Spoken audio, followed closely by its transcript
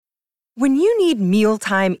When you need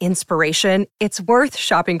mealtime inspiration, it's worth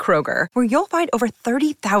shopping Kroger, where you'll find over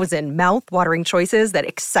 30,000 mouth-watering choices that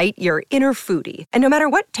excite your inner foodie. And no matter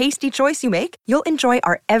what tasty choice you make, you'll enjoy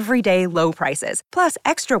our everyday low prices, plus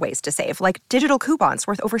extra ways to save, like digital coupons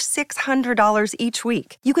worth over $600 each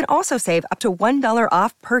week. You can also save up to $1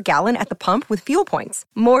 off per gallon at the pump with fuel points.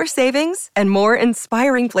 More savings and more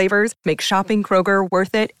inspiring flavors make shopping Kroger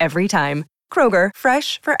worth it every time. Kroger,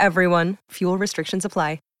 fresh for everyone. Fuel restrictions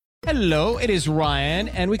apply. Hello, it is Ryan,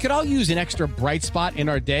 and we could all use an extra bright spot in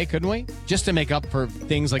our day, couldn't we? Just to make up for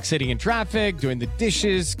things like sitting in traffic, doing the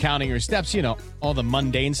dishes, counting your steps, all the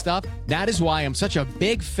mundane stuff. That is why I'm such a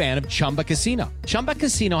big fan of Chumba Casino. Chumba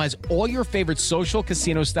Casino has all your favorite social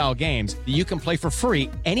casino-style games that you can play for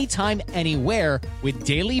free anytime, anywhere with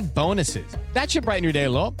daily bonuses. That should brighten your day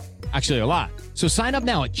a little. Actually, a lot. So sign up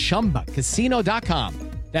now at ChumbaCasino.com.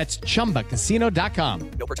 That's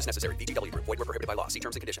ChumbaCasino.com. No purchase necessary. VGW Group. Void where prohibited by law. See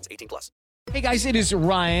terms and conditions. 18+. Hey guys, it is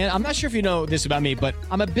Ryan. I'm not sure if you know this about me, but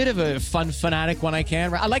I'm a bit of a fun fanatic when I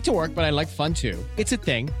can. I like to work, but I like fun too. It's a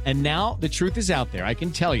thing. And now the truth is out there. I can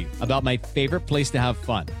tell you about my favorite place to have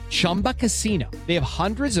fun. Chumba Casino. They have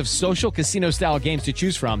hundreds of social casino style games to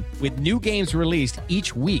choose from with new games released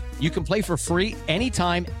each week. You can play for free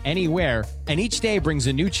anytime, anywhere. And each day brings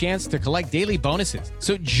a new chance to collect daily bonuses.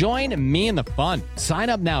 So join me in the fun. Sign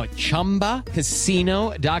up now at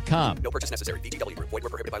ChumbaCasino.com. No purchase necessary. VGW Group. Void where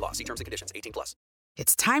prohibited by law. See terms and conditions. 18+.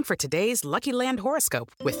 It's time for today's Lucky Land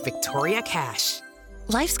horoscope with Victoria Cash.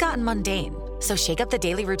 Life's gotten mundane, so shake up the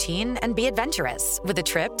daily routine and be adventurous with a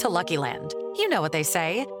trip to Lucky Land. You know what they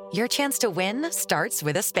say, your chance to win starts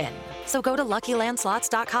with a spin. So go to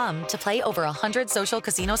LuckyLandSlots.com to play over 100 social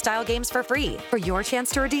casino-style games for free for your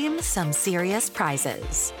chance to redeem some serious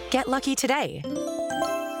prizes. Get lucky today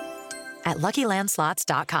at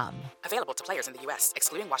LuckyLandSlots.com. Available to players in the U.S.,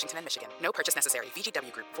 excluding Washington and Michigan. No purchase necessary.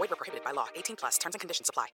 VGW Group. Void where prohibited by law. 18+. Terms and conditions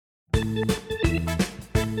apply.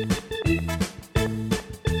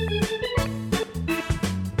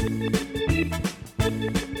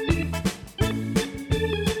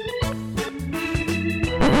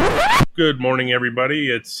 Good morning,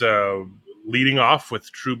 everybody. It's leading off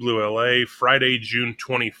with True Blue LA, Friday, June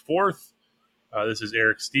 24th. This is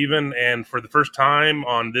Eric Steven, and for the first time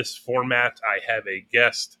on this format, I have a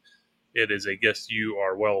guest. It is a guest you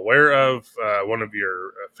are well aware of, one of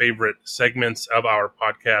your favorite segments of our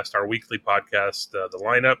podcast, our weekly podcast, The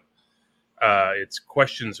Lineup. It's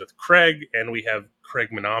Questions with Craig, and we have Craig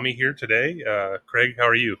Manami here today. Craig, how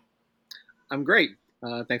are you? I'm great.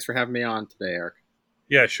 Thanks for having me on today, Eric.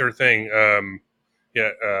 Yeah, sure thing.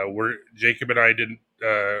 Jacob and I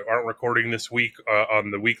aren't recording this week on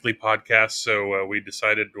the weekly podcast, so we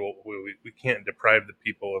decided we can't deprive the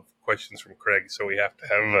people of questions from Craig, so we have to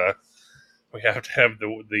have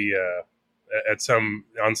the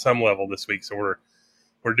on some level this week. So we're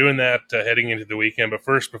doing that heading into the weekend. But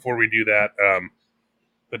first, before we do that,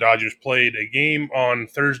 the Dodgers played a game on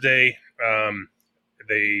Thursday.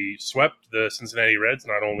 They swept the Cincinnati Reds,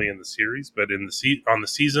 not only in the series but on the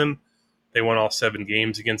season. They won all 7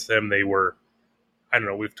 games against them. They were, I don't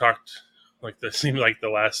know, we've talked seemed like the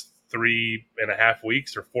last 3.5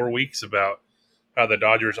 weeks or 4 weeks about how the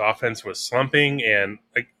Dodgers offense was slumping. And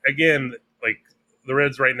again, the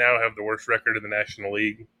Reds right now have the worst record in the National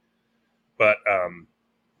League, but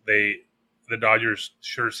the Dodgers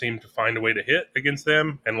sure seem to find a way to hit against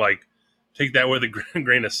them, and take that with a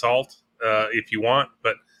grain of salt if you want.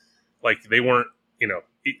 But they weren't,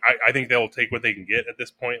 I think they'll take what they can get at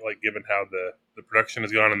this point, given how the production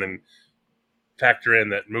has gone, and then factor in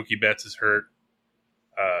that Mookie Betts is hurt.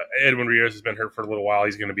 Edwin Rios has been hurt for a little while.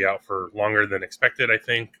 He's going to be out for longer than expected, I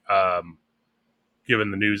think,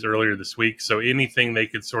 given the news earlier this week. So anything they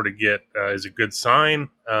could sort of get is a good sign.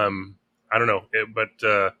 I don't know, but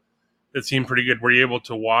it seemed pretty good. Were you able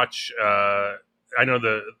to watch? I know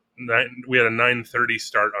we had a 9:30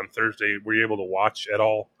 start on Thursday. Were you able to watch at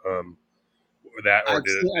all?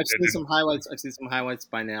 I've seen some highlights. I've seen some highlights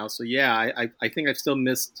by now. So yeah, I think I've still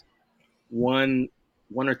missed one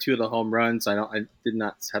or two of the home runs. I have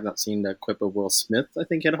not seen the clip of Will Smith. I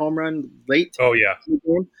think hit a home run late. Oh yeah.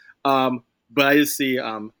 But I just see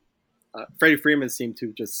Freddie Freeman seemed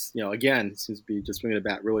to just seems to be just swinging the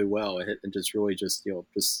bat really well and just really just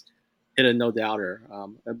hit a no doubter.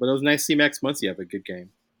 But it was nice to see Max Muncy have a good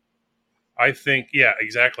game. I think, yeah,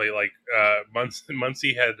 exactly.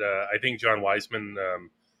 Muncy had, I think John Wiseman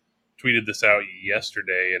tweeted this out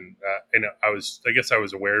yesterday, and I guess I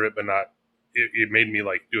was aware of it, but not. It made me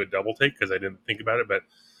do a double take because I didn't think about it. But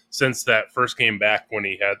since that first game back when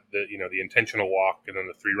he had the intentional walk and then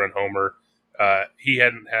the 3-run homer, he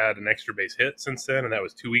hadn't had an extra base hit since then, and that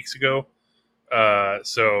was 2 weeks ago.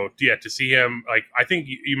 So yeah, to see him, like, I think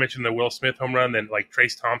you mentioned the Will Smith home run, then like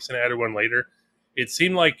Trace Thompson added one later. It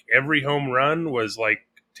seemed like every home run was like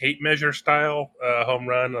tape measure style home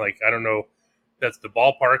run. Like, I don't know, that's the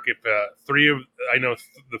ballpark. If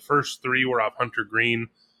the first three were off Hunter Green,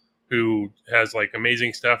 who has like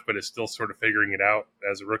amazing stuff, but is still sort of figuring it out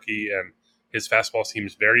as a rookie. And his fastball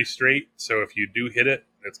seems very straight. So if you do hit it,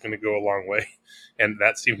 it's going to go a long way. And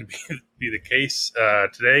that seemed to be the case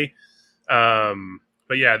today.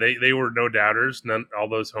 But yeah, they were no doubters, all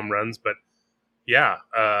those home runs. But yeah,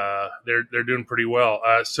 they're doing pretty well.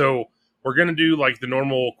 So we're going to do like the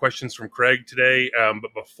normal questions from Craig today.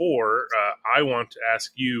 But before, I want to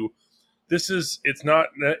ask you, it's not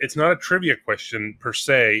a trivia question per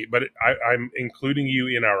se, but I'm including you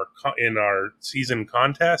in our season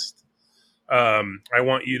contest. I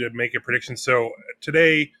want you to make a prediction. So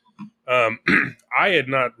today, I had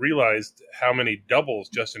not realized how many doubles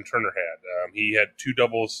Justin Turner had. He had 2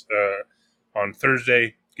 doubles on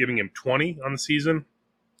Thursday, giving him 20 on the season.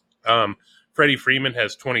 Freddie Freeman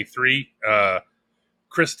has 23.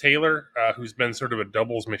 Chris Taylor, who's been sort of a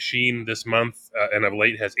doubles machine this month and of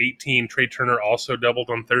late, has 18. Trey Turner also doubled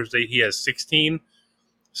on Thursday. He has 16.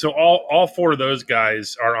 So all 4 of those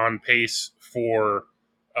guys are on pace for,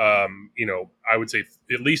 I would say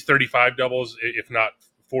at least 35 doubles, if not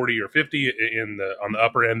 40 or 50 on the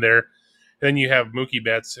upper end there. Then you have Mookie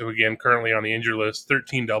Betts, who again currently on the injury list,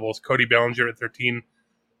 13 doubles. Cody Bellinger at 13.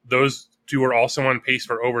 Those 2 are also on pace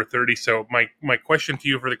for over 30. So my question to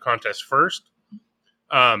you for the contest first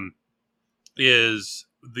is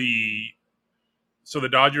the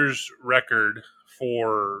Dodgers record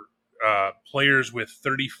for players with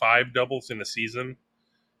 35 doubles in a season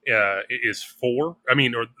is 4. I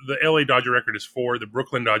mean, or the LA Dodger record is 4. The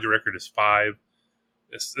Brooklyn Dodger record is 5.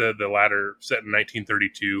 It's the latter set in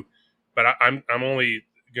 1932. But I'm only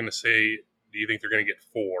going to say, do you think they're going to get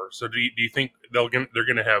 4? So do you think they're going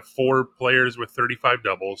to have 4 players with 35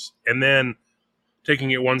 doubles? And then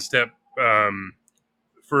taking it one step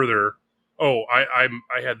further. Oh, I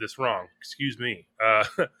had this wrong. Excuse me.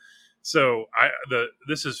 So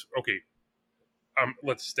this is okay.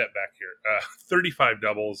 Let's step back here. 35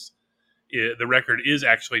 doubles. The record is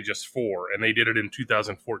actually just 4, and they did it in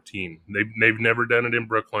 2014. They've never done it in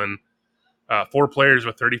Brooklyn. 4 players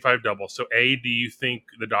with 35 doubles. So, A, do you think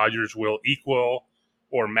the Dodgers will equal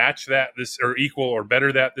or match that or equal or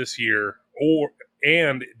better that this year?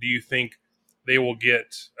 And do you think they will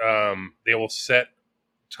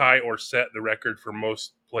tie or set the record for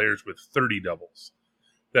most players with 30 doubles?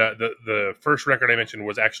 The first record I mentioned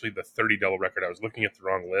was actually the 30 double record. I was looking at the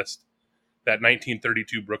wrong list. That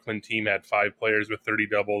 1932 Brooklyn team had 5 players with 30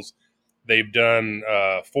 doubles. They've done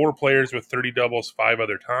 4 players with 30 doubles 5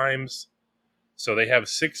 other times. So they have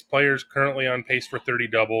 6 players currently on pace for 30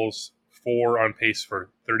 doubles, 4 on pace for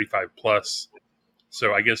 35 plus.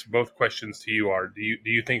 So I guess both questions to you are, do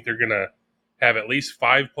you think they're going to have at least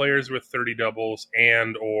 5 players with 30 doubles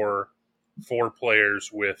and or 4 players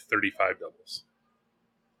with 35 doubles?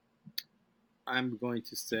 I'm going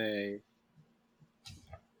to say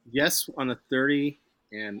yes on the 30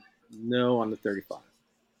 and no on the 35.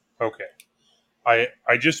 Okay.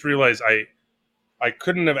 I just realized I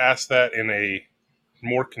couldn't have asked that in a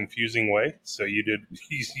more confusing way. So you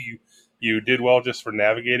did well just for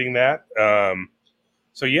navigating that.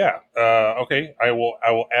 So yeah. Okay. I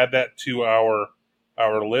will add that to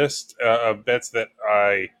our list of bets that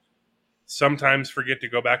I sometimes forget to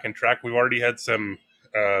go back and track. We've already had some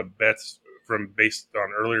bets based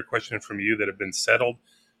on earlier questions from you that have been settled.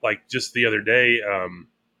 Like just the other day,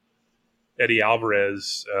 Eddie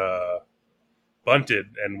Alvarez bunted,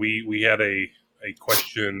 and we had a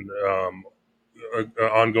question,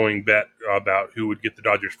 ongoing bet about who would get the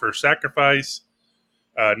Dodgers' first sacrifice.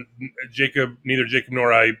 Neither Jacob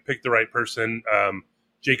nor I picked the right person.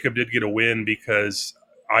 Jacob did get a win because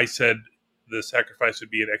I said the sacrifice would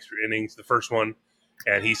be in extra innings, the first one,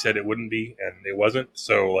 and he said it wouldn't be, and it wasn't.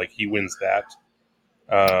 So like he wins that.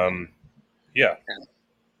 Yeah.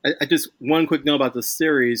 I just one quick note about the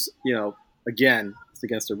series. Again, it's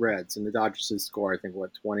against the Reds, and the Dodgers score, I think,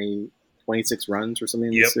 26 runs or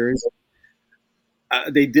something in the series.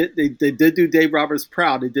 They did do Dave Roberts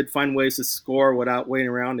proud. They did find ways to score without waiting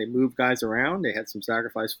around. They moved guys around. They had some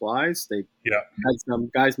sacrifice flies. They had some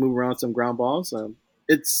guys move around some ground balls.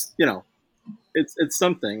 It's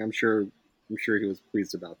something. I'm sure he was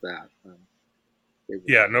pleased about that.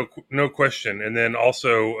 No question. And then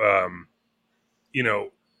also,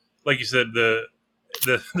 like you said, the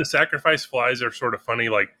sacrifice flies are sort of funny,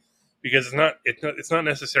 like because it's not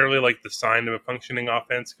necessarily like the sign of a functioning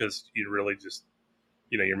offense, because you really just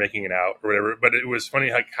you're making it out or whatever. But it was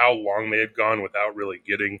funny how long they had gone without really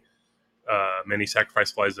getting many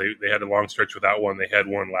sacrifice flies. They had a long stretch without one. They had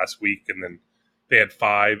one last week, and then they had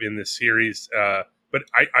 5 in this series. But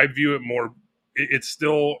I view it more. It's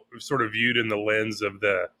still sort of viewed in the lens of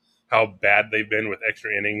how bad they've been with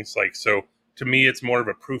extra innings. Like, so to me, it's more of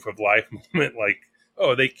a proof of life moment. Like,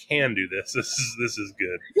 oh, they can do this. This is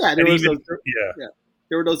good. Yeah, there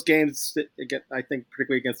were those games that, again, I think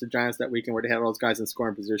particularly against the Giants that weekend where they had all those guys in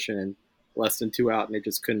scoring position and less than 2 out, and they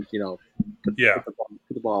just couldn't, put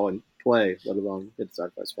the ball in play, let alone get the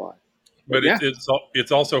sacrifice fly. But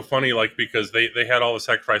it's also funny, like, because they had all the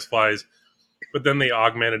sacrifice flies, but then they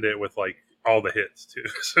augmented it with like all the hits too.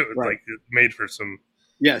 So it's like it made for some.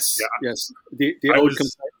 Yes. The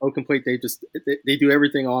old complete. They do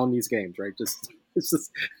everything all in these games, right? Just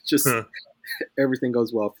everything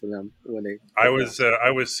goes well for them when they. I was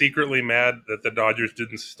secretly mad that the Dodgers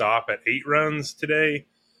didn't stop at 8 runs today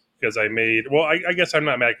because I made. Well, I guess I'm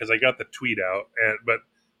not mad because I got the tweet out, but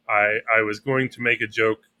I was going to make a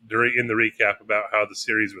joke in the recap about how the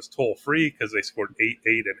series was toll free because they scored 8,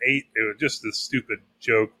 8, and 8. It was just a stupid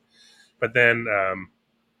joke, but then.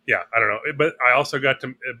 I don't know. But I also got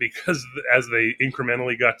to, because as they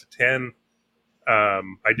incrementally got to 10,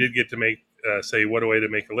 I did get to say what a way to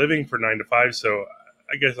make a living for 9 to 5. So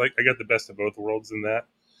I guess I got the best of both worlds in that.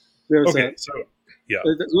 One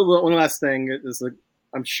last thing is,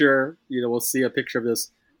 I'm sure we'll see a picture of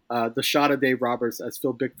this. The shot of Dave Roberts as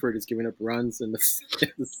Phil Bickford is giving up runs in the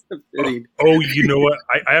inning. You know what?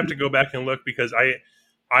 I have to go back and look because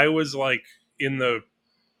I was like in the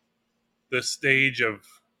stage of.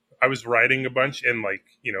 I was writing a bunch and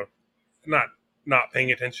not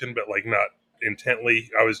paying attention, but like not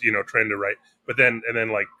intently. I was, trying to write, but then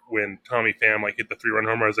like when Tommy Pham hit the 3-run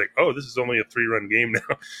homer, I was like, oh, this is only a 3-run game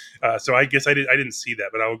now. So I guess I didn't see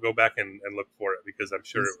that, but I will go back and look for it because I'm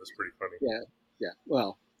sure it was pretty funny. Yeah.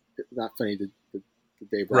 Well, not funny to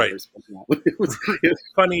Dave Roberts. Right. It was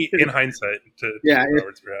funny in hindsight to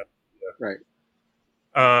Roberts, perhaps. Yeah. Right.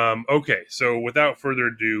 Okay. So without further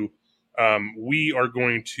ado, we are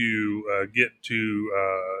going to get to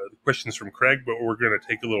the questions from Craig, but we're going to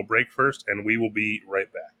take a little break first, and we will be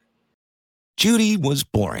right back. Judy was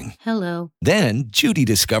boring. Hello. Then Judy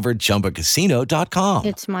discovered ChumbaCasino.com.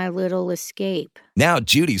 It's my little escape. Now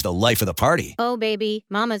Judy's the life of the party. Oh, baby,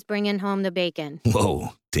 mama's bringing home the bacon. Whoa,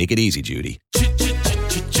 take it easy, Judy.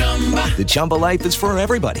 The Chumba life is for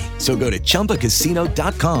everybody. So go to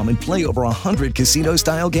ChumbaCasino.com and play over 100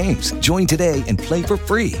 casino-style games. Join today and play for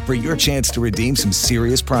free for your chance to redeem some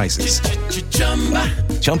serious prizes.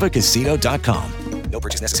 ChumbaCasino.com. No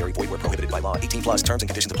purchase necessary. Void where prohibited by law. 18+ terms and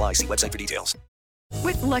conditions apply. See website for details.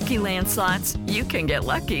 With Lucky Land Slots, you can get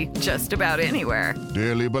lucky just about anywhere.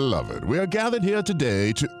 Dearly beloved, we are gathered here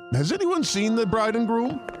today to... Has anyone seen the bride and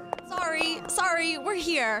groom? Sorry, we're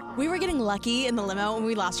here. We were getting lucky in the limo and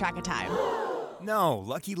we lost track of time. No,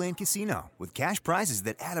 Lucky Land Casino, with cash prizes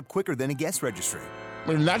that add up quicker than a guest registry.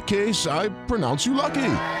 In that case, I pronounce you lucky.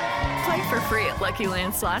 Play for free at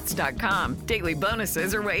LuckyLandSlots.com. Daily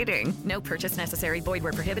bonuses are waiting. No purchase necessary. Void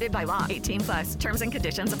where prohibited by law. 18+. Terms and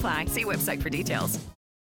conditions apply. See website for details.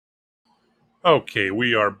 Okay,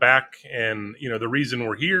 we are back, and the reason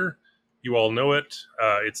we're here, you all know it.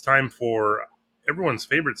 It's time for everyone's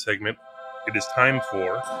favorite segment. It is time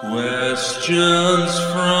for Questions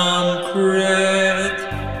from Craig.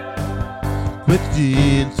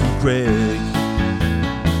 Questions from Craig.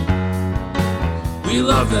 We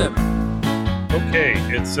love them. Okay,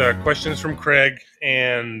 it's questions from Craig,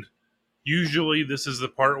 and usually this is the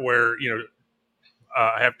part where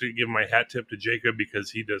I have to give my hat tip to Jacob because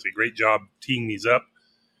he does a great job teeing these up,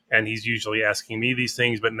 and he's usually asking me these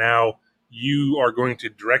things, but now you are going to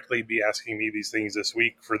directly be asking me these things this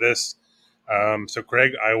week for this. So,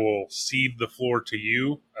 Craig, I will cede the floor to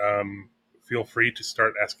you. Feel free to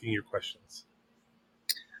start asking your questions.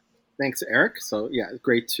 Thanks, Eric. So,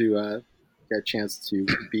 great to get a chance to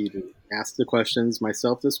ask the questions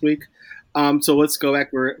myself this week. So let's go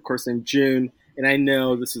back. We're, of course, in June, and I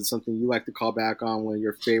know this is something you like to call back on. One of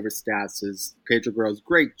your favorite stats is Pedro Guerrero's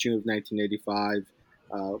great June of 1985,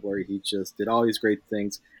 where he just did all these great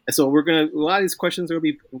things. And so a lot of these questions are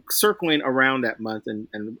going to be circling around that month and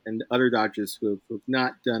other Dodgers who have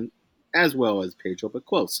not done as well as Pedro, but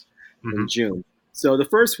close in June. So the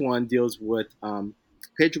first one deals with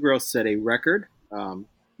Pedro Guerrero set a record,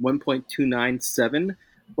 1.297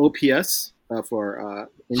 OPS for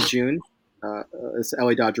in June. It's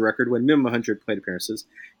LA Dodger record with minimum 100 plate appearances.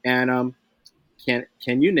 And can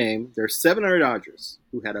you name? There are 7 other Dodgers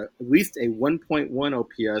who had at least a 1.1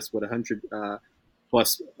 OPS with 100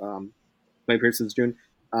 plus plate appearances in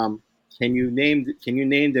June. Can you name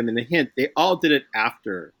them? And the hint, they all did it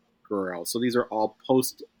after Gurriel. So these are all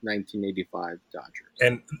post 1985 Dodgers.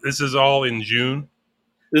 And this is all in June?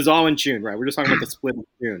 This is all in June, right? We're just talking about the split in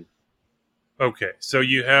June. Okay, so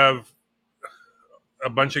you have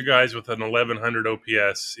a bunch of guys with an 1100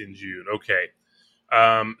 OPS in June. Okay,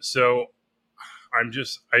 so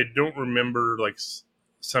I don't remember like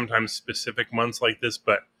sometimes specific months like this,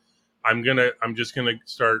 but I'm just gonna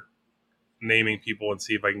start naming people and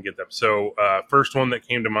see if I can get them. So first one that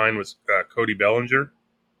came to mind was Cody Bellinger.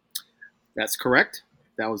 That's correct.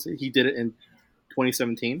 He did it in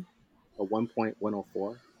 2017, a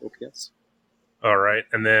 1.104 OPS. All right,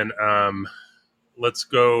 and then let's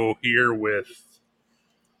go here with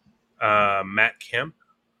Matt Kemp.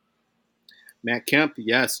 Matt Kemp,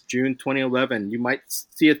 yes, June 2011. You might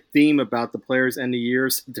see a theme about the players and the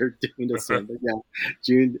years they're doing the same. But yeah,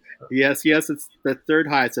 June. Yes, it's the third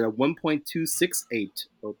highest at a 1.268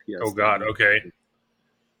 OPS. Oh God, okay.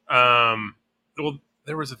 Well,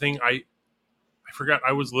 there was a thing I forgot.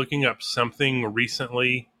 I was looking up something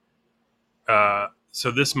recently.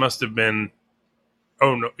 So this must have been.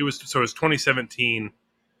 Oh no, it was 2017,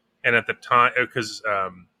 and at the time, because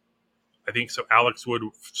I think so. Alex Wood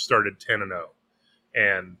started 10-0,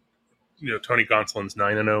 and Tony Gonsolin's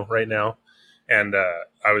 9-0 right now. And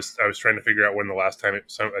I was trying to figure out when the last time a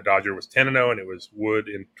Dodger was 10-0, and it was Wood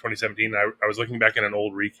in 2017. I was looking back at an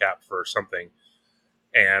old recap for something,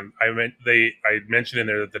 and I mentioned in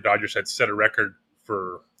there that the Dodgers had set a record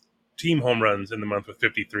for team home runs in the month with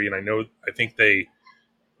 53, and I think they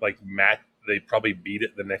they probably beat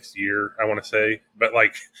it the next year, I want to say. But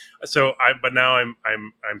but now I'm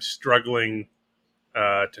struggling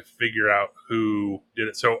to figure out who did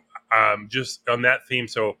it. So just on that theme,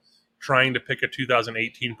 so trying to pick a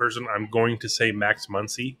 2018 person, I'm going to say Max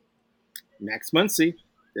Muncy. Max Muncy.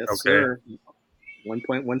 Yes, okay. Sir.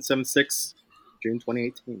 1.176, June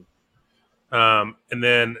 2018. And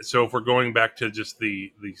then, so if we're going back to just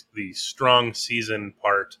the strong season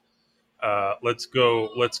part, let's go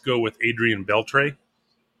with Adrian Beltre.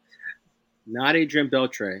 Not Adrian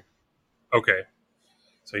Beltre. Okay,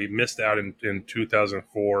 so he missed out in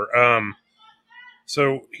 2004.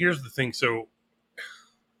 So here's the thing. So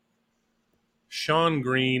Shawn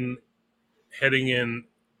Green heading in.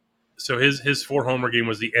 So his 4-homer game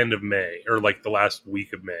was the end of May, or like the last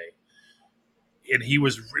week of May. And he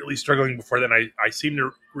was really struggling before then. I seem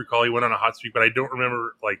to recall he went on a hot streak, but I don't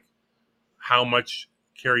remember like how much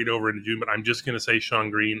carried over into June. But I'm just going to say Shawn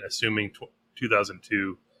Green, assuming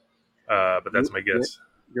 2002. But that's my guess.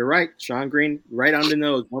 You're right. Shawn Green, right on the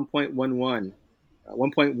nose,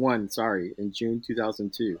 1.1, sorry, in June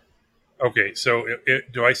 2002. Okay, so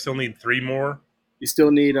do I still need 3 more? You still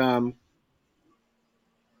need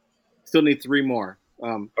 3 more.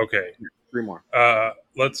 Okay. 3 more.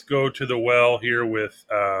 Let's go to the well here with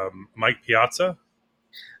Mike Piazza.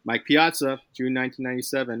 Mike Piazza, June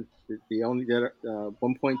 1997. They only did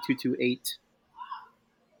 1.228.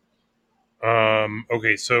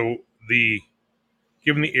 Okay, so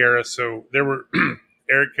given the era, so there were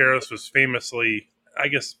Eric Karros was famously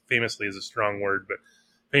is a strong word, but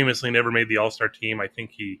famously never made the All-Star team. I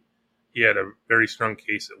think he had a very strong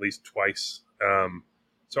case at least twice.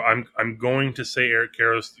 So I'm going to say Eric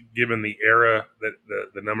Karros, given the era that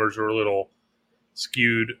the numbers were a little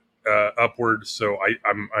skewed upward. So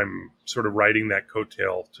I'm sort of riding that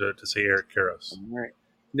coattail to say Eric Karros. All right,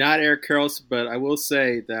 not Eric Karros, but I will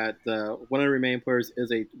say that one of the remaining players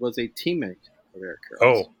was a teammate of Eric Karros.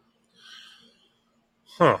 Oh,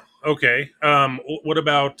 huh. Okay. What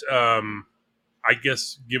about? I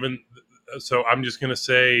guess so I'm just going to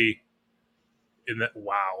say. In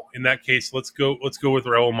that case, let's go with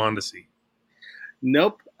Raul Mondesi.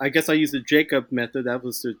 Nope. I guess I used the Jacob method. That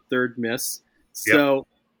was the third miss. So, yep.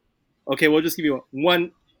 Okay, we'll just give you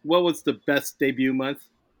one. What was the best debut month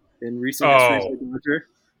in recent history?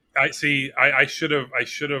 I see. I should have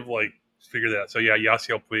like figured that out. So yeah,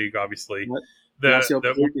 Yasiel Puig, obviously.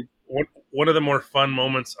 One of the more fun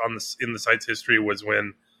moments in the site's history was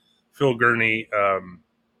when Phil Gurney,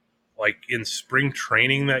 like in spring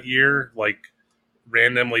training that year, like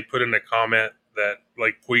randomly put in a comment that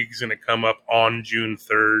like Puig's going to come up on June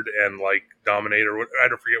 3rd and like dominate, or I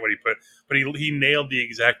don't forget what he put, but he nailed the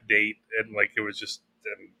exact date, and like it was just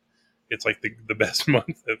it's like the best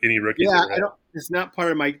month of any rookie. Yeah, it's not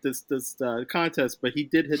part of my this contest, but he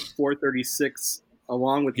did hit 436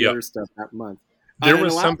 along with the other stuff that month. There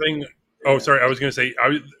was something. Oh, sorry, I was going to say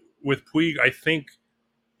with Puig, I think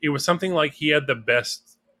it was something like he had the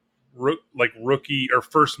best rookie or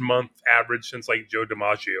first month average since like Joe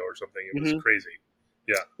DiMaggio or something. It was crazy.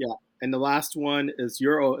 Yeah. And the last one is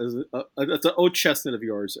it's an old chestnut of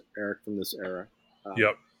yours, Eric, from this era.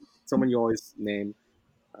 Yep. Someone you always name.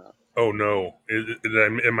 Oh no! Did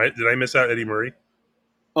I miss out Eddie Murray?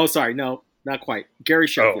 Oh, sorry, no, not quite. Gary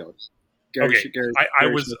Sheffield.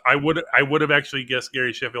 I would have actually guessed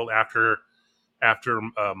Gary Sheffield after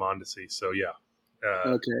Mondesi. So yeah.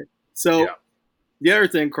 Okay. So the other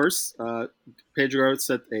thing, of course, Pedro Guerrero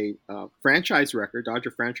set a franchise record,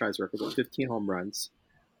 Dodger franchise record with 15 home runs.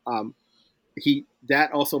 That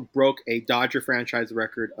also broke a Dodger franchise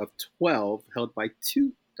record of 12, held by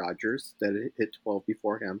 2 Dodgers that hit 12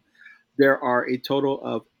 before him. There are a total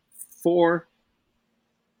of 5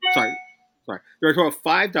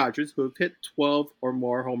 Dodgers who have hit 12 or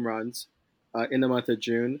more home runs in the month of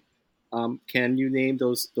June. Can you name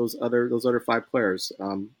those other 5 players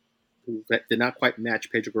who did not quite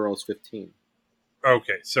match Pedro Guerrero's 15?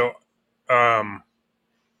 Okay, so I'm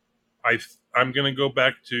going to go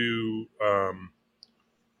back to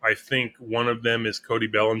I think one of them is Cody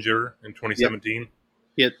Bellinger in 2017. Yep.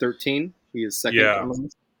 He had 13. He is second. Yeah.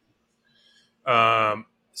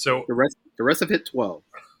 So the rest have hit 12.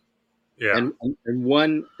 Yeah. And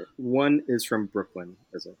one is from Brooklyn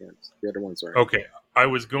as a hint. The other ones are okay. I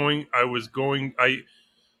was going to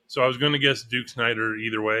guess Duke Snider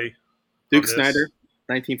either way. Duke Snider,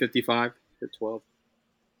 1955 hit 12.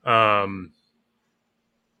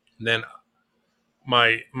 Then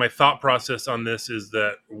my thought process on this is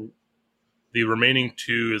that the remaining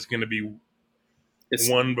 2 is going to be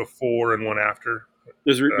one before and one after.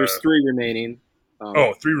 There's 3 remaining.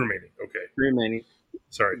 3 remaining. Okay. 3 remaining.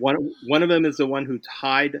 Sorry. One of them is the one who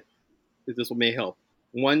tied. This may help.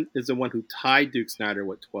 One is the one who tied Duke Snider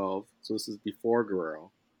with 12. So this is before Guerrero.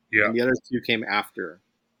 Yeah. And the other 2 came after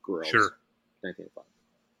Guerrero. Sure. 1985.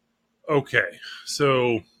 Okay.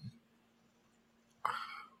 So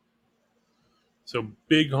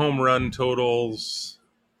big home run totals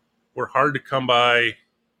were hard to come by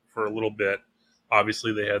for a little bit.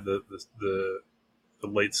 Obviously, they had the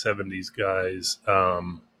late 70s guys.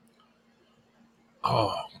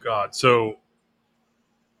 Oh, God. So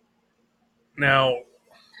now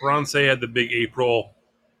Ronce had the big April,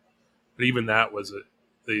 but even that was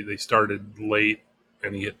they started late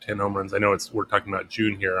and he hit 10 home runs. I know we're talking about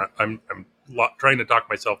June here. I'm trying to talk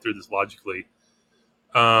myself through this logically.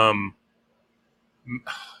 I'm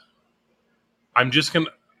just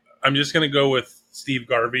gonna go with Steve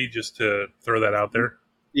Garvey just to throw that out there.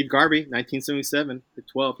 Steve Garvey, 1977 at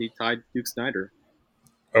 12, he tied Duke Snider.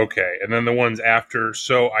 Okay, and then the ones after.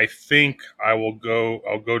 So I think I'll go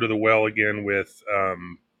to the well again with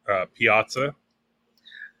Piazza.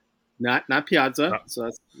 Not Piazza. So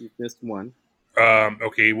you've missed one.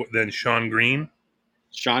 Okay, then Sean Green.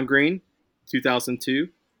 Sean Green, 2002.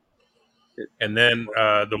 And then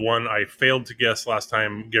the one I failed to guess last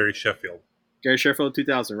time, Gary Sheffield. Gary Sheffield,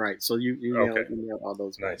 2000, right. So you nailed all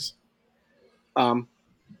those guys. Nice.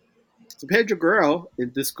 So Pedro Guerrero,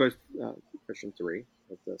 in this question 3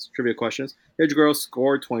 of this trivia questions, Pedro Guerrero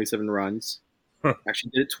scored 27 runs.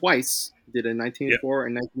 Actually did it twice. Did it in 1984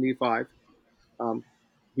 and 1985.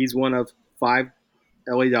 He's one of 5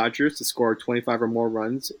 LA Dodgers to score 25 or more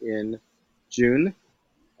runs in June.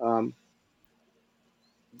 Some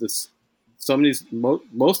of these, 2 of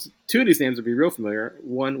these names will be real familiar.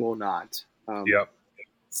 One will not. Yep.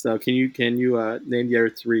 So can you name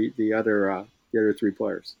the other 3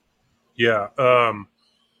 players? Yeah.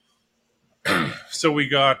 So we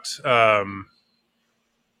got the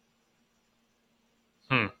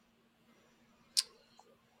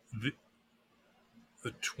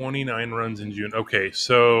 29 runs in June. Okay,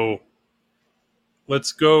 so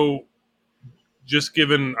let's go. Just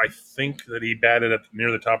given, I think that he batted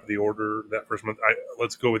near the top of the order that first month.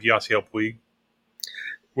 Let's go with Yasiel Puig.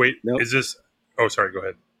 Wait, nope. Is this? Oh, sorry. Go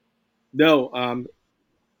ahead. No,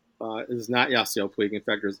 it is not Yasiel Puig. In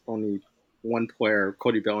fact, there's only one player,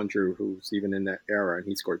 Cody Bellinger, who's even in that era, and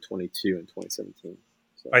he scored 22 in 2017.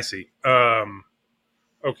 So. I see.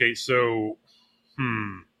 Okay, so,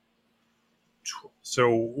 so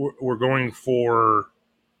we're going for.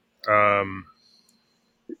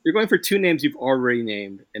 You're going for 2 names you've already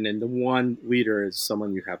named, and then the one leader is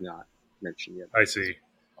someone you have not mentioned yet. I see.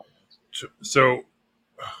 So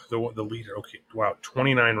the leader. Okay, wow,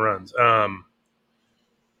 29 runs.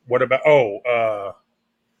 What about?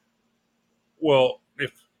 Well,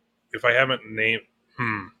 if I haven't named,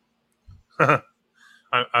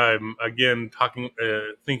 I'm again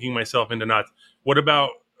thinking myself into knots. What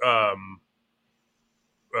about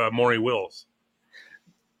Maury Wills?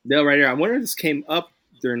 No, right here. I wonder if this came up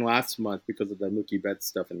during last month because of the Mookie Betts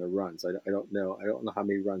stuff in the runs. I don't know. I don't know how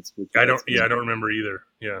many runs Mookie Betts I don't remember either.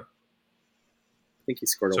 Yeah. think he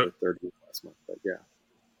scored over 30 last month, but yeah.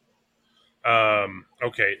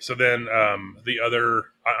 Okay, so then the other,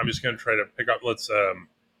 I'm just going to try to pick up. Let's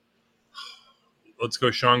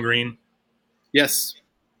go Sean Green. Yes,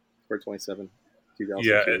 for 27.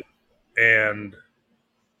 Yeah, and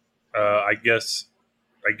I guess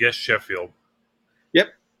Sheffield. Yep,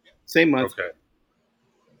 same month. Okay.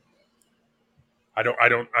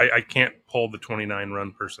 I can't pull the 29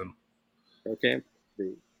 run person. Okay,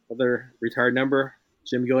 the other retired number,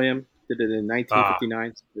 Jim Gilliam, did it in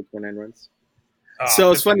 1959 with 29 runs.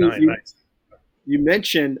 So it's funny you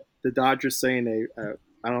mentioned the Dodgers saying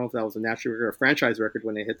I don't know if that was a national record or a franchise record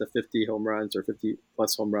when they hit the 50 home runs or 50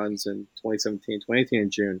 plus home runs in 2017, 2018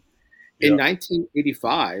 in June. In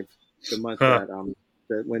 1985, the month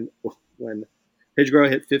that when Pedro Guerrero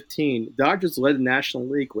hit 15, Dodgers led the National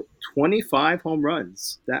League with 25 home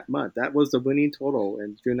runs that month. That was the winning total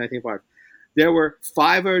in June 1985. There were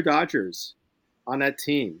 5 other Dodgers on that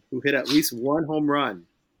team who hit at least one home run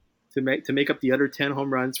to make up the other 10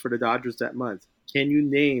 home runs for the Dodgers that month. Can you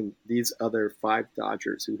name these other 5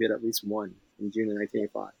 Dodgers who hit at least one in June of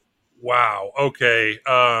 1985? Wow. Okay.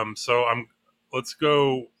 So let's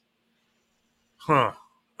go.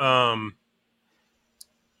 I'm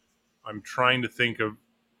trying to think of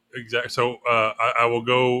exact. So I will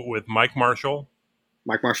go with Mike Marshall.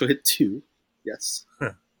 Mike Marshall hit 2. Yes.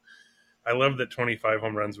 I love that 25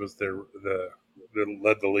 home runs was the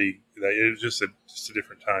led the league. It was just a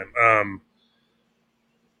different time.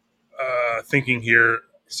 Thinking here,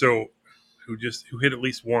 so who hit at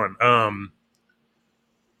least one?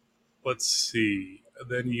 Let's see.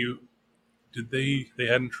 Then they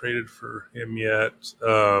hadn't traded for him yet.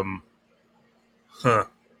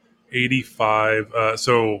 85.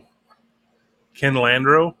 So Ken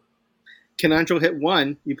Landreau. Ken Landreau hit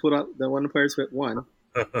 1. You put out the one of the players who hit 1.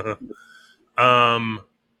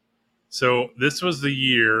 So this was the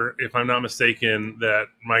year, if I'm not mistaken, that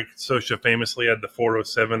Mike Scioscia famously had the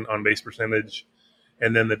 407 on base percentage,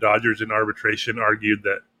 and then the Dodgers in arbitration argued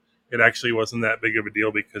that it actually wasn't that big of a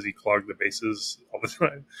deal because he clogged the bases all the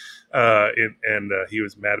time, and he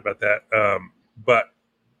was mad about that. But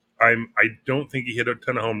I don't think he hit a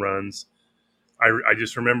ton of home runs. I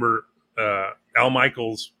just remember Al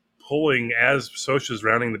Michaels pulling as Scioscia's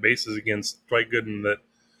rounding the bases against Dwight Gooden that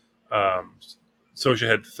Scioscia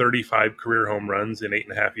had 35 career home runs in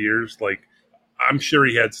 8.5 years. Like, I'm sure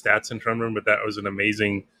he had stats in front of him, but that was an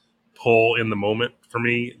amazing pull in the moment for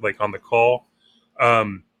me, like on the call. But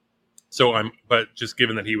just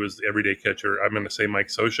given that he was the everyday catcher, I'm going to say Mike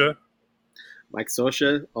Scioscia. Mike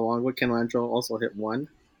Scioscia, along with Ken Landreau, also hit 1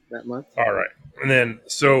 that month. All right, and then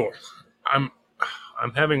so I'm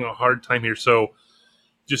having a hard time here. So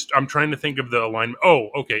I'm trying to think of the alignment. Oh,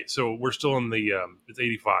 okay. So we're still in the it's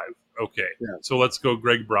 85. Okay. Yeah. So let's go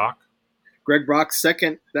Greg Brock. Greg Brock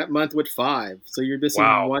second that month with 5. So you're missing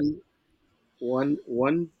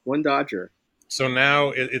one Dodger. So now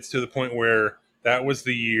it's to the point where that was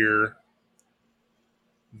the year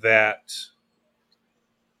that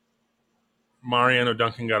Mariano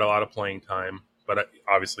Duncan got a lot of playing time, but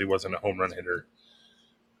obviously wasn't a home run hitter.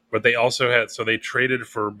 But they also they traded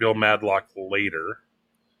for Bill Madlock later.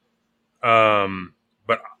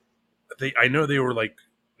 But I know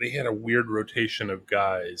they had a weird rotation of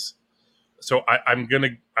guys. So I'm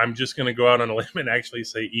just gonna go out on a limb and actually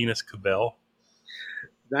say Enos Cabell.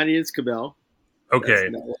 Not Enos Cabell. Okay.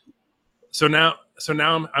 So now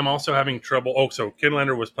I'm also having trouble. Oh, so Ken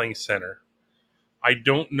Landreau was playing center. I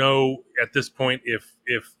don't know at this point if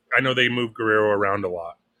I know they move Guerrero around a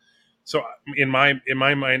lot. So in my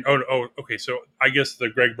mind, okay. So I guess the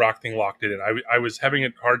Greg Brock thing locked it in. I was having a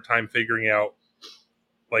hard time figuring out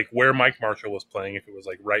like where Mike Marshall was playing, if it was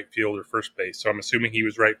like right field or first base. So I'm assuming he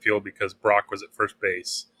was right field because Brock was at first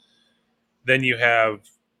base. Then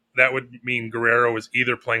that would mean Guerrero was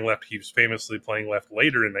either playing left. He was famously playing left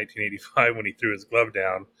later in 1985 when he threw his glove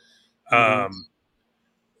down. Mm-hmm.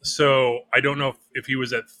 So I don't know if he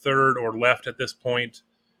was at third or left at this point.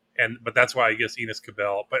 But that's why I guess Enos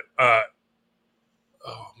Cabell. But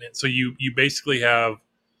oh man, so you basically have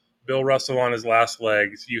Bill Russell on his last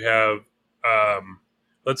legs. You have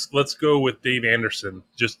let's go with Dave Anderson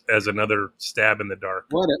just as another stab in the dark.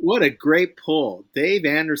 What a great pull! Dave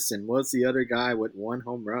Anderson was the other guy with 1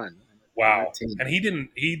 home run. Wow, and he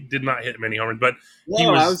did not hit many home runs, but he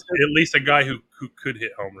was at least a guy who could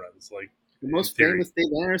hit home runs. Like the most famous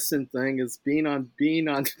Dave Anderson thing is being on.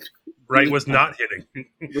 Right, was not hitting.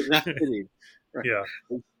 Was not hitting. Right. Yeah,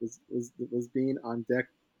 was being on deck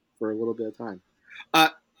for a little bit of time.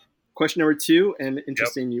 Question number 2, and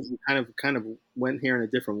interesting. Yep. You kind of went here in a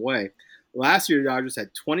different way. Last year, the Dodgers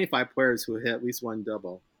had 25 players who hit at least 1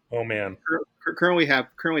 double. Oh man! currently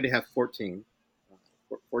they have 14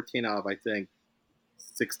 out of I think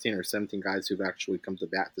 16 or 17 guys who've actually come to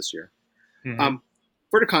bat this year. Mm-hmm.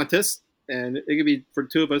 For the contest, and it could be for the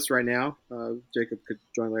two of us right now. Jacob could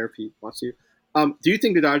join later if he wants to. Do you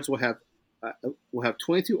think the Dodgers will have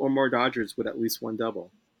 22 or more Dodgers with at least one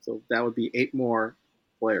double? So that would be 8 more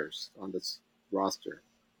players on this roster.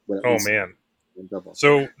 Oh man! Double.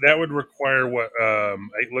 So that would require what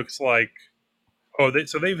it looks like.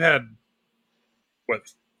 So they've had what?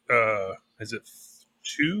 Is it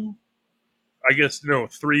 2? I guess no,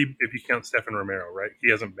 3 if you count Stephen Romero, right?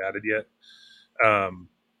 He hasn't batted yet.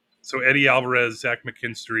 So Eddie Alvarez, Zach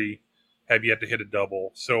McKinstry have yet to hit a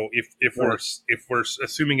double. So if we're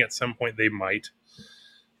assuming at some point they might,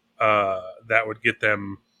 that would get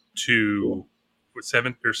them to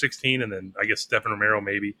 7 or 16, and then I guess Stephen Romero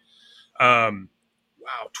maybe. Wow,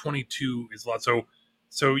 22 is a lot. So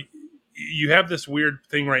you have this weird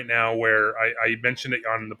thing right now where I mentioned it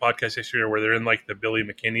on the podcast yesterday, where they're in like the Billy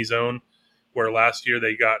McKinney zone, where last year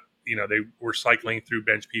they got, they were cycling through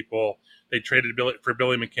bench people. They traded for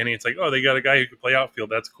Billy McKinney. It's like, oh, they got a guy who could play outfield.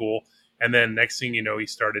 That's cool. And then next thing you know, he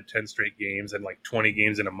started 10 straight games and like 20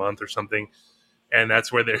 games in a month or something. And that's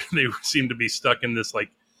where they seem to be stuck in this,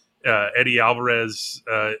 like, Eddie Alvarez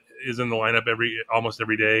is in the lineup almost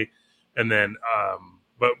every day. And then,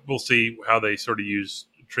 but we'll see how they sort of use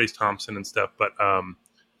Trace Thompson and stuff. But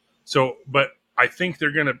I think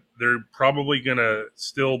they're probably gonna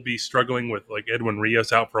still be struggling with like Edwin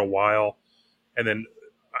Rios out for a while, and then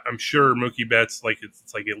I'm sure Mookie Betts, like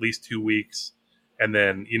it's like at least 2 weeks, and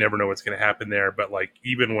then you never know what's going to happen there. But like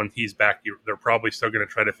even when he's back, they're probably still going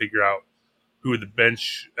to try to figure out who the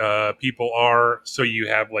bench people are. So you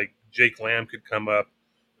have like Jake Lamb could come up,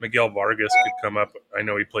 Miguel Vargas could come up. I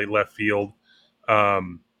know he played left field.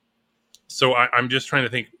 So I'm just trying to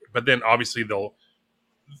think. But then obviously they're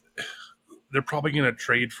probably going to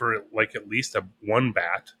trade for like at least one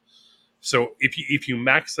bat. So if you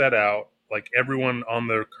max that out, like everyone on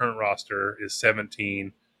the current roster is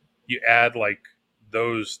 17, you add like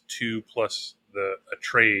those 2 plus a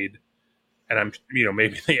trade, and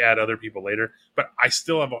maybe they add other people later, but I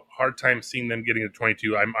still have a hard time seeing them getting to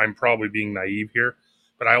 22. I'm probably being naive here,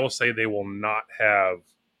 but I will say they will not have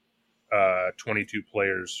 22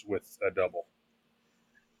 players with a double.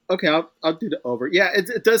 Okay, I'll do the over. Yeah,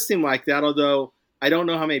 it does seem like that. Although I don't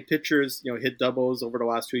know how many pitchers hit doubles over the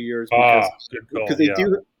last 2 years because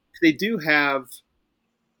they do have.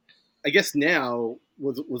 I guess now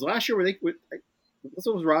was last year where they what's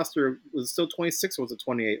the roster was it still 26 or was it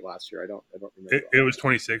 28 last year? I don't remember. It was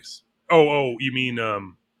 26. Oh, you mean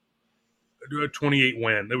 28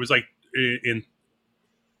 when it was like it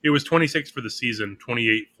was 26 for the season,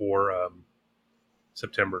 28 for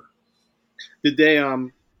September. Did they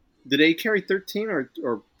carry 13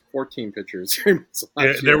 or 14 pitchers? There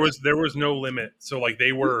was no limit. So like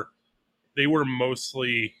they were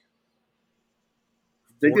mostly.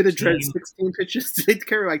 They 14. Did a trade 16 pitches. Did they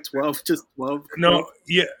carry like 12? Just 12? No,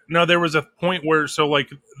 yeah, no. There was a point where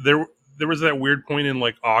there was that weird point in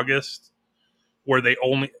like August where I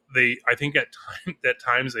think at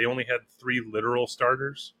times they only had 3 literal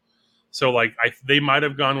starters. So like they might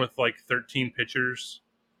have gone with like 13 pitchers,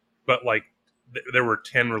 but like there were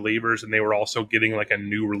 10 relievers, and they were also getting like a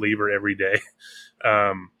new reliever every day.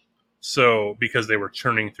 So because they were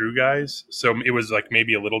churning through guys, so it was like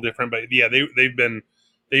maybe a little different. But yeah, they've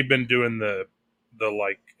been doing the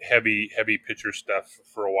like heavy pitcher stuff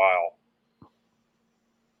for a while.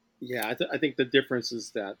 Yeah, I think the difference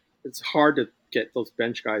is that it's hard to get those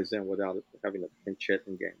bench guys in without having to pinch hit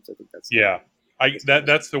in games. I think that's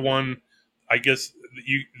that's the one. I guess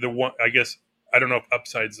I guess I don't know if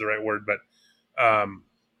upside's the right word, but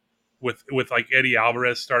with like Eddie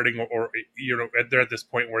Alvarez starting, or they're at this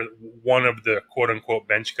point where one of the quote unquote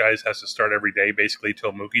bench guys has to start every day basically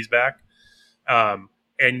till Mookie's back.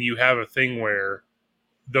 And you have a thing where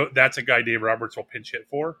that's a guy Dave Roberts will pinch hit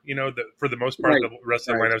for. For the most part, right. The rest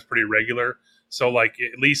of the lineup is pretty regular. So, like,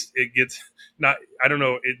 at least it gets not. I don't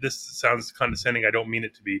know. This sounds condescending. I don't mean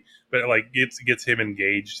it to be, but like gets him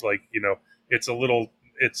engaged. Like, it's a little.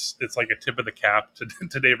 It's like a tip of the cap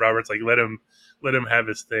to Dave Roberts. Like, let him have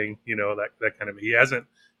his thing. That kind of. He hasn't.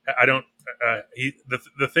 I don't.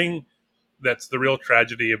 The thing. That's the real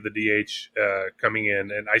tragedy of the DH coming in,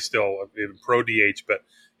 and I still am pro DH, but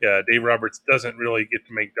Dave Roberts doesn't really get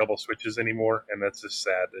to make double switches anymore, and that's just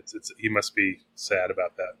sad. It's he must be sad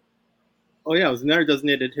about that. Oh yeah, it was another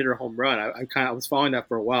designated hitter home run. I was following that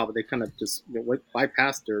for a while, but they kind of just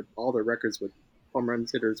bypassed all their records with home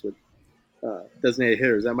runs hitters with designated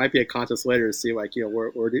hitters. That might be a contest later to see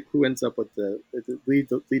who ends up with the lead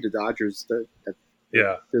the Dodgers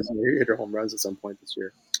Yeah. Hit her home runs at some point this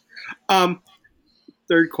year.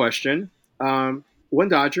 Third question. One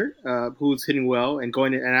Dodger who's hitting well and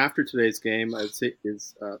going in, and after today's game, I'd say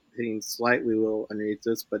is hitting slightly a little underneath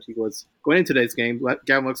this, but he was going in today's game.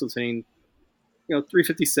 Gavin Lux was hitting,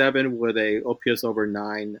 357 with a OPS over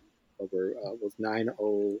 9 was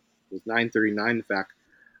 939 in fact.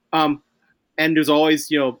 And there's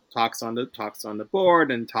always talks on the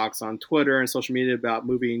board and talks on Twitter and social media about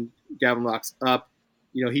moving Gavin Lux up.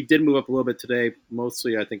 He did move up a little bit today,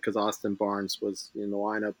 mostly I think because Austin Barnes was in the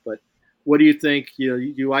lineup. But what do you think?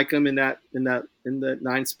 You like him in the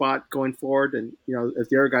 9 spot going forward, and if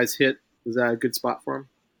the other guys hit, is that a good spot for him?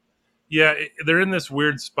 Yeah, they're in this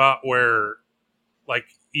weird spot where, like,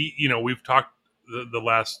 we've talked the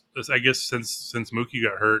last, I guess since Mookie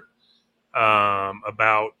got hurt,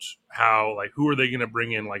 about how, like, who are they going to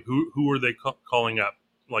bring in? Like, who are they calling up?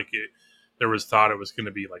 Like, there was thought it was going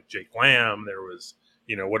to be like Jake Lamb. There was,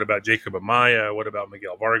 what about Jacob Amaya? What about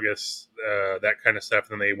Miguel Vargas? That kind of stuff.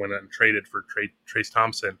 And then they went and traded for Trace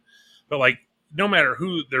Thompson. But, like, no matter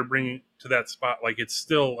who they're bringing to that spot, like, it's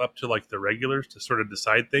still up to, like, the regulars to sort of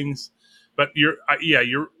decide things. But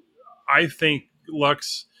I think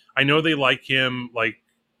Lux, I know they like him, like,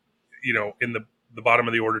 in the bottom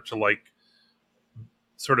of the order to, like,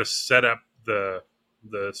 sort of set up the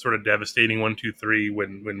sort of devastating 1-2-3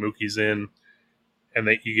 when Mookie's in, and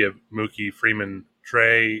you give Mookie, Freeman,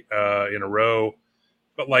 Trey in a row.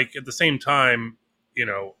 But, like, at the same time,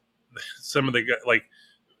 some of the guys, like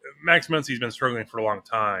Max Muncy's been struggling for a long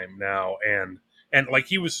time now, and like,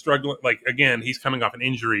 he was struggling, like, again, he's coming off an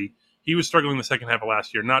injury. He was struggling the second half of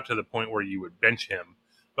last year, not to the point where you would bench him,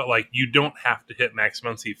 but, like, you don't have to hit Max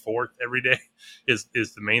Muncy fourth every day is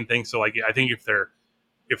the main thing. So, like, I think if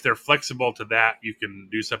they're flexible to that, you can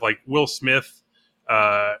do stuff like Will Smith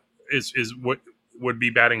is what would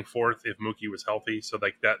be batting fourth if Mookie was healthy. So,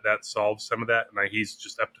 like, that solves some of that. And he's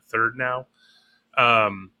just up to third now.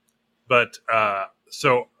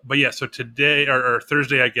 So today or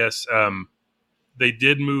Thursday, I guess, they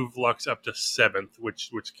did move Lux up to 7th,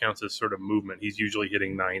 which counts as sort of movement. He's usually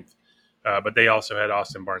hitting 9th. But they also had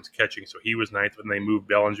Austin Barnes catching, so he was 9th when they moved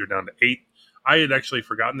Bellinger down to 8th. I had actually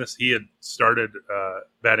forgotten this. He had started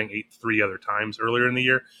batting 8th 3 other times earlier in the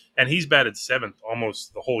year, and he's batted 7th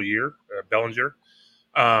almost the whole year, Bellinger.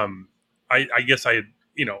 I guess I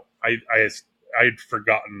had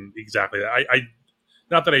forgotten exactly that. I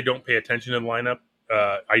not that I don't pay attention to the lineup.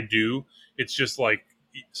 I do. It's just, like,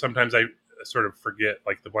 sometimes I sort of forget,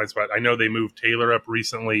 like, the blind spot. I know they moved Taylor up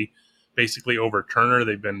recently, basically over Turner.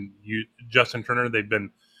 Justin Turner, they've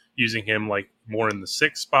been using him, like, more in the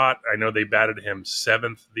 6th spot. I know they batted him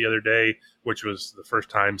 7th the other day, which was the first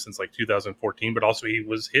time since, like, 2014, but also he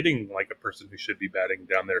was hitting like a person who should be batting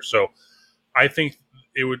down there. So I think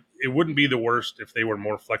it wouldn't be the worst if they were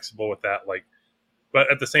more flexible with that. Like,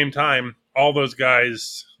 but at the same time, all those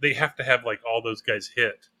guys, they have to have, like, all those guys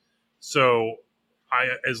hit. So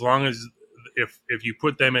as long as if you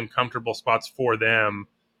put them in comfortable spots for them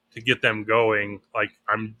to get them going, like,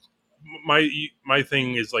 my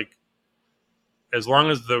thing is, like, as long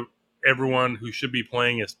as everyone who should be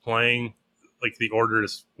playing is playing, like, the order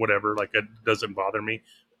is whatever, like, it doesn't bother me.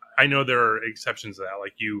 I know there are exceptions to that,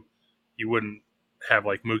 like you wouldn't have,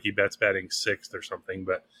 like, Mookie Betts batting 6th or something,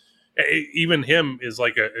 but even him is,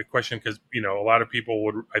 like, a question, because a lot of people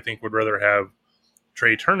would rather have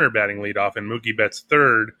Trey Turner batting leadoff and Mookie Betts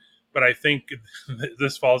 3rd, but I think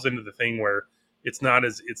this falls into the thing where it's not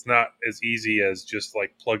as easy as just,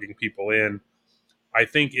 like, plugging people in. I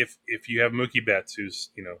think if you have Mookie Betts, who's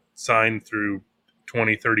signed through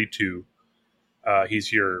 2032,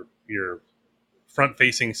 he's your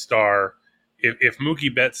front-facing star. If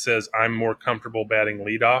Mookie Betts says, I'm more comfortable batting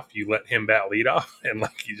leadoff, you let him bat leadoff, and,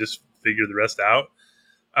 like, you just figure the rest out.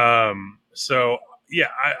 So yeah,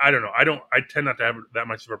 I don't know. I tend not to have that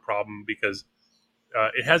much of a problem, because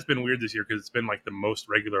it has been weird this year, because it's been, like, the most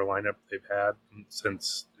regular lineup they've had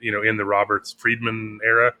since, in the Roberts Friedman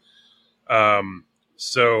era. But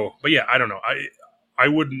yeah, I don't know.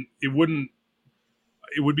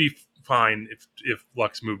 It would be fine if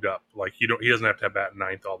Lux moved up. Like, he doesn't have to have bat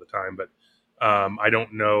 9th all the time, but I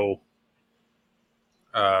don't know.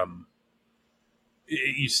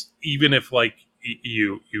 Even if, like,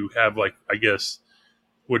 you have, like, I guess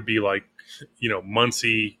would be, like,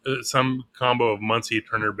 Muncy, some combo of Muncy,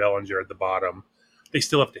 Turner, Bellinger at the bottom, they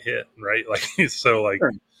still have to hit, right? Like, so, like,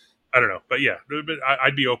 sure. I don't know, but yeah,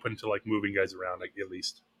 I'd be open to, like, moving guys around, like, at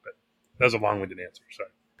least. But that was a long-winded answer. Sorry.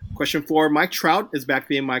 Question 4: Mike Trout is back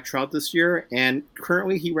being Mike Trout this year, and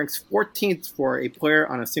currently he ranks 14th for a player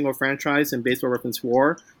on a single franchise in Baseball Reference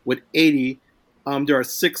WAR with 80. There are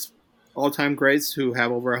 6 all-time greats who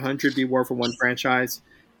have over 100 B-WAR for one franchise.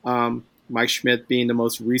 Mike Schmidt being the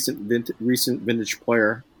most recent vintage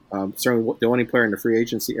player, certainly the only player in the free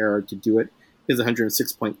agency era to do it, is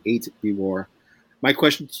 106.8 B-WAR. My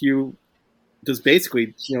question to you does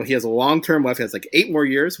basically, he has a long-term left. He has like 8 more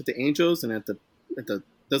years with the Angels, and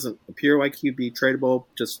doesn't appear like he'd be tradable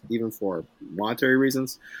just even for monetary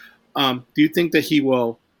reasons. Do you think that he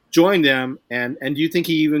will join them, and do you think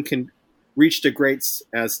he even can reach the greats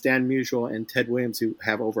as Stan Musial and Ted Williams, who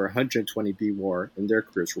have over 120 B-WAR in their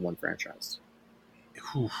careers for one franchise?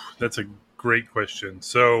 That's a great question.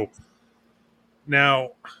 So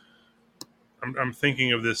now I'm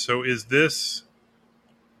thinking of this. So is this?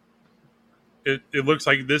 It looks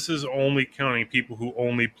like this is only counting people who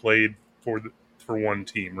only played for one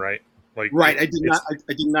team, right? Like, right. I did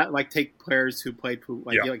not like take players who played for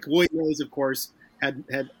like Willie Mays, of course, had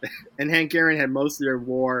and Hank Aaron had most of their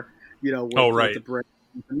WAR, with the Braves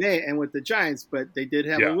and with the Giants, but they did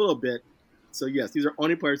have a little bit. So yes, these are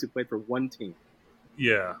only players who played for one team.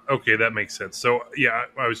 Yeah. Okay, that makes sense. So yeah,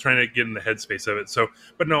 I was trying to get in the headspace of it. So,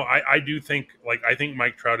 but no, I do think I think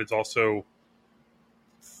Mike Trout is also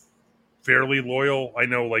fairly loyal. I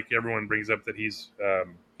know everyone brings up that he's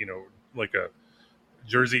like a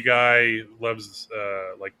Jersey guy, loves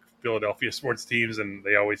Philadelphia sports teams, and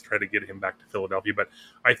they always try to get him back to Philadelphia. But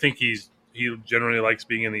I think he generally likes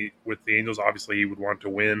being with the Angels. Obviously, he would want to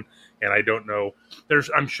win, and I don't know.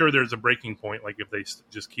 I'm sure there's a breaking point, like if they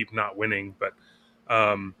just keep not winning. But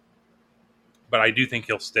I do think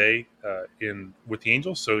he'll stay with the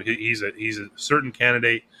Angels. So he's a certain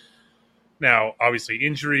candidate. Now, obviously,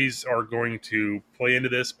 injuries are going to play into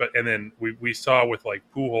this, and then we saw with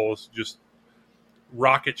Pujols just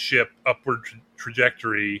rocket ship upward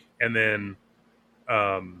trajectory, and then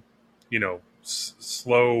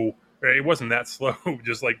slow. It wasn't that slow,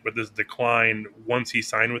 just but this decline once he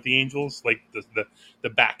signed with the Angels, the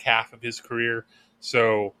back half of his career.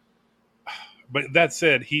 So, but that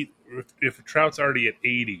said, if Trout's already at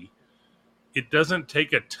 80, it doesn't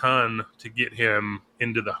take a ton to get him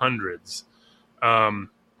into the hundreds. Now,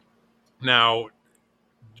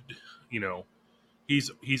 he's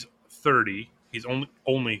 30. He's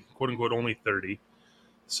only quote unquote only 30.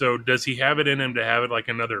 So does he have it in him to have it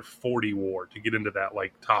another 40 WAR to get into that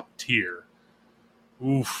top tier?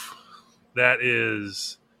 Oof,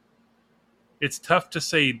 it's tough to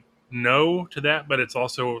say no to that, but it's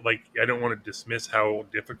also I don't want to dismiss how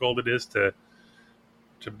difficult it is to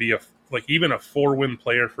be even a 4-win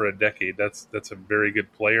player for a decade. That's a very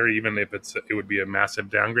good player, even if it would be a massive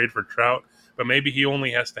downgrade for Trout. But maybe he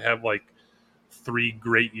only has to have 3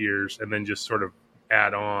 great years and then just sort of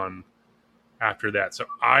add on after that. So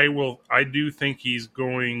I do think he's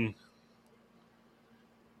going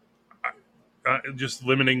just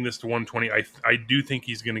limiting this to 120. I do think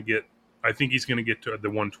he's going to get to the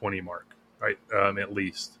 120 mark, right? At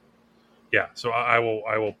least. Yeah. So I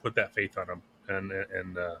will put that faith on him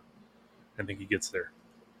and I think he gets there.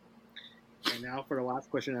 And now for the last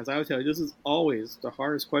question, as I would tell you, this is always the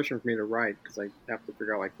hardest question for me to write because I have to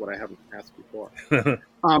figure out what I haven't asked before.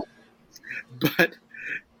 But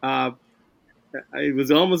I was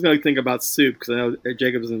almost going to think about soup because I know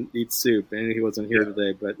Jacob doesn't eat soup and he wasn't here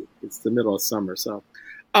today, but it's the middle of summer. So,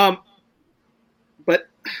 but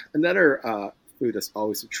another food that's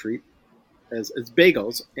always a treat is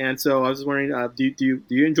bagels. And so I was wondering, do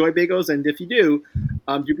you enjoy bagels? And if you do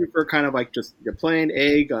you prefer kind of just your plain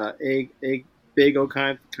egg bagel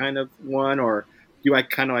kind of one, or do you like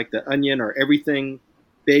kind of the onion or everything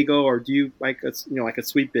bagel, or do you like a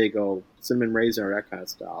sweet bagel, cinnamon raisin, or that kind of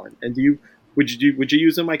style? And would you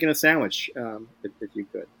use them in a sandwich if you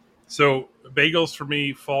could? So bagels for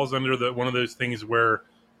me falls under one of those things where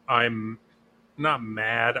I'm not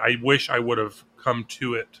mad. I wish I would have come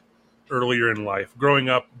to it earlier in life. Growing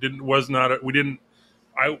up,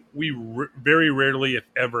 we very rarely, if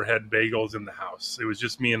ever, had bagels in the house. It was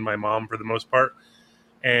just me and my mom for the most part.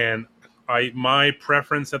 And my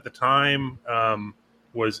preference at the time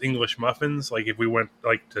was English muffins. If we went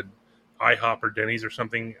to IHOP or Denny's or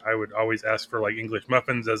something, I would always ask for English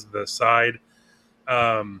muffins as the side.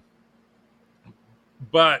 But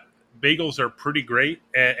bagels are pretty great.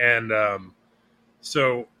 And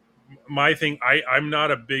so my thing, I'm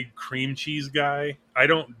not a big cream cheese guy. I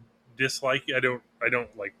don't dislike it. I don't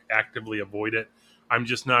actively avoid it. I'm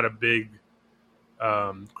just not a big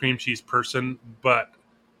cream cheese person. But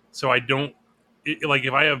so I don't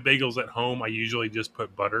if I have bagels at home, I usually just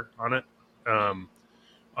put butter on it.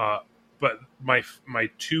 But my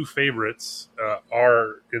 2 favorites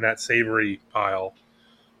are in that savory pile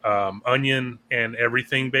onion and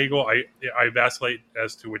everything bagel. I vacillate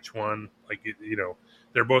as to which one. Like,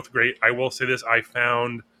 they're both great. I will say this: I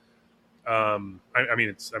found, I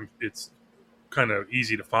mean, it's kind of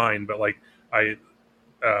easy to find, but like I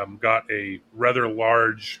got a rather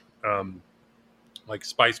large like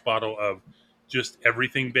spice bottle of just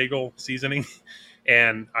everything bagel seasoning,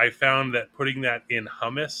 and I found that putting that in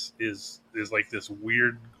hummus is like this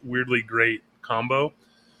weirdly great combo.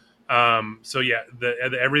 So yeah,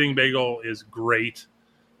 the everything bagel is great.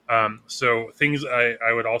 So things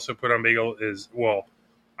I would also put on bagel is, well,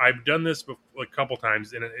 I've done this a couple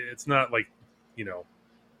times, and it's not like,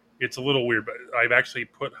 it's a little weird, but I've actually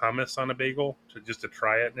put hummus on a bagel to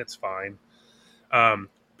try it, and it's fine.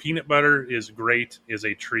 Peanut butter is great, is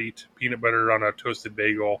a treat. Peanut butter on a toasted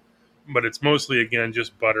bagel, but it's mostly, again,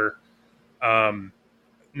 just butter.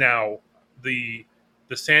 Now, the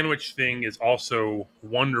sandwich thing is also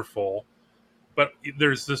wonderful, but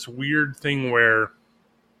there's this weird thing where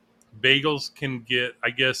bagels can get, I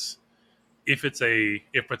guess, if it's a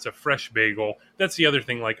fresh bagel, that's the other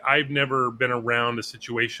thing. Like, I've never been around a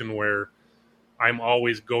situation where I'm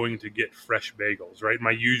always going to get fresh bagels, right? My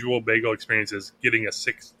usual bagel experience is getting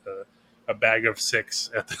a bag of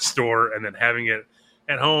 6 at the store and then having it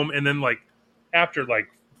at home. And then like after like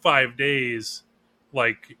 5 days,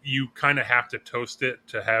 like you kind of have to toast it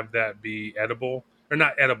to have that be edible, or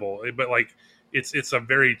not edible, but like it's a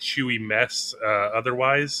very chewy mess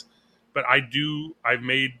otherwise. But I've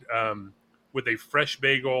made, with a fresh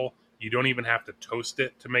bagel, you don't even have to toast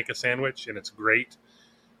it to make a sandwich, and it's great.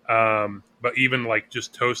 But even like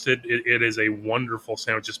just toasted, it is a wonderful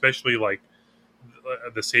sandwich, especially like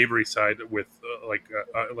the savory side with like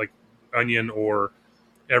onion or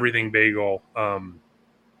everything bagel.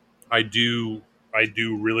 I do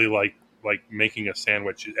really like making a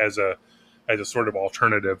sandwich as a sort of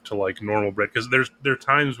alternative to like normal bread, because there are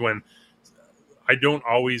times when I don't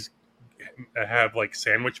always have like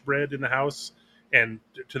sandwich bread in the house, and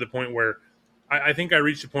to the point where I think I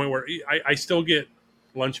reached a point where I still get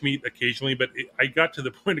lunch meat occasionally, but I got to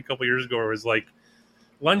the point a couple years ago where it was like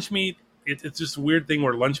lunch meat. It's just a weird thing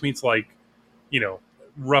where lunch meat's like,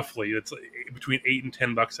 roughly it's like between $8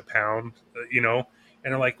 and $10 a pound,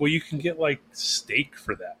 and I'm like, well, you can get like steak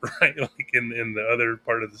for that, right? Like in the other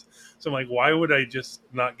part of this. So I'm like, why would I just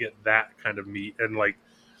not get that kind of meat? And like,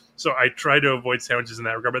 so I try to avoid sandwiches in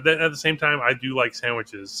that regard, but then at the same time, I do like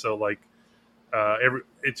sandwiches. So like, I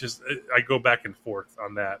go back and forth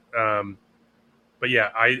on that. But yeah,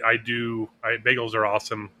 bagels are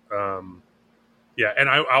awesome. Yeah. And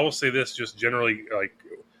I will say this, just generally, like,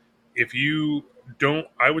 if you don't,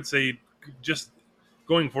 I would say just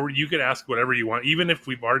going forward, you could ask whatever you want, even if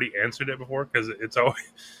we've already answered it before, because it's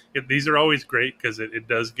always, these are always great, because it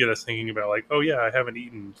does get us thinking about like, oh yeah, I haven't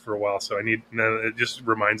eaten for a while, so and then it just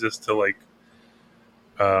reminds us to like,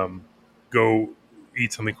 go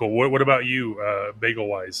eat something cool. What about you, bagel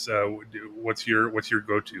wise? What's your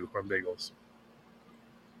go-to on bagels?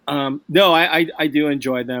 No, I do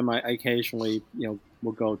enjoy them. I occasionally,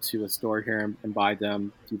 will go to a store here and buy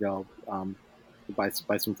them, buy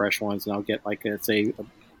some fresh ones, and I'll get like a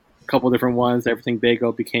couple different ones. Everything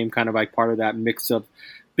bagel became kind of like part of that mix of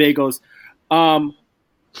bagels.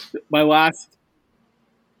 My last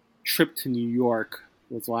trip to New York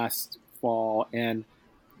was last fall, and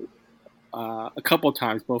a couple of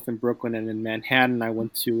times, both in Brooklyn and in Manhattan, I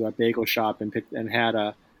went to a bagel shop and had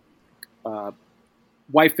a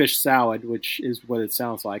whitefish salad, which is what it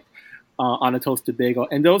sounds like, on a toasted bagel.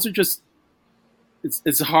 And those are just,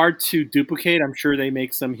 it's hard to duplicate. I'm sure they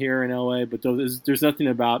make some here in LA, but there's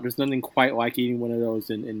nothing quite like eating one of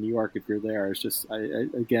those in New York if you're there. It's just,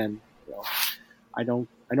 I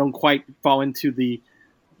don't quite fall into the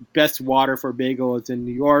best water for bagels in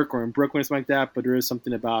New York or in Brooklyn or something like that, but there is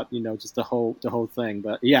something about, just the whole thing.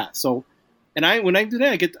 But yeah, so, and when I do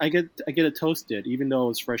that, I get it toasted, even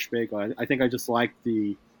though it's fresh bagel. I think I just like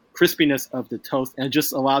the crispiness of the toast, and it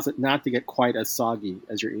just allows it not to get quite as soggy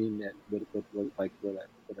as you're eating it with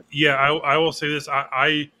it. Yeah, I will say this: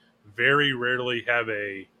 I very rarely have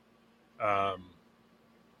a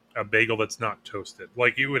bagel that's not toasted.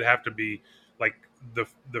 Like, it would have to be like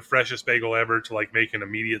the freshest bagel ever to like make an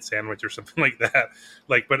immediate sandwich or something like that.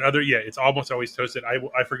 Like, but it's almost always toasted.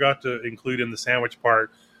 I forgot to include in the sandwich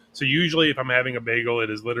part. So usually if I'm having a bagel, it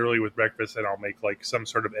is literally with breakfast, and I'll make like some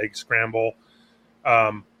sort of egg scramble.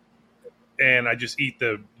 And I just eat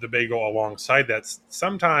the bagel alongside that.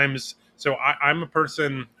 Sometimes, so I'm a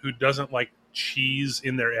person who doesn't like cheese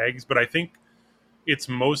in their eggs, but I think it's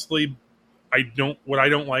mostly, what I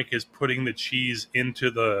don't like is putting the cheese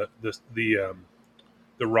into the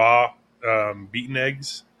raw beaten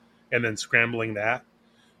eggs and then scrambling that.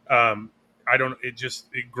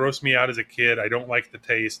 It grossed me out as a kid. I don't like the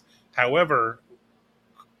taste. However,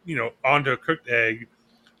 onto a cooked egg,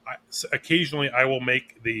 occasionally I will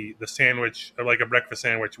make the sandwich, like a breakfast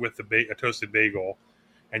sandwich with a toasted bagel,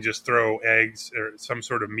 and just throw eggs or some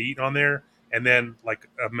sort of meat on there. And then like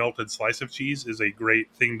a melted slice of cheese is a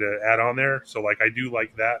great thing to add on there. So like I do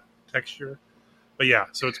like that texture. But yeah,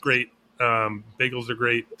 so it's great. Bagels are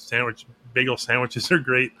great. Bagel sandwiches are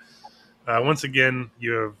great. Once again,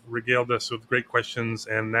 you have regaled us with great questions,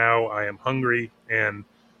 and now I am hungry. And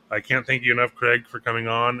I can't thank you enough, Craig, for coming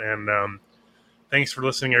on. And thanks for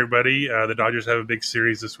listening, everybody. The Dodgers have a big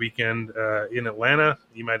series this weekend in Atlanta.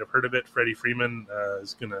 You might have heard of it. Freddie Freeman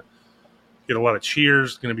is going to get a lot of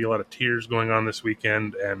cheers. Going to be a lot of tears going on this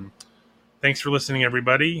weekend. And thanks for listening,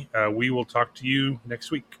 everybody. We will talk to you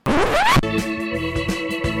next week.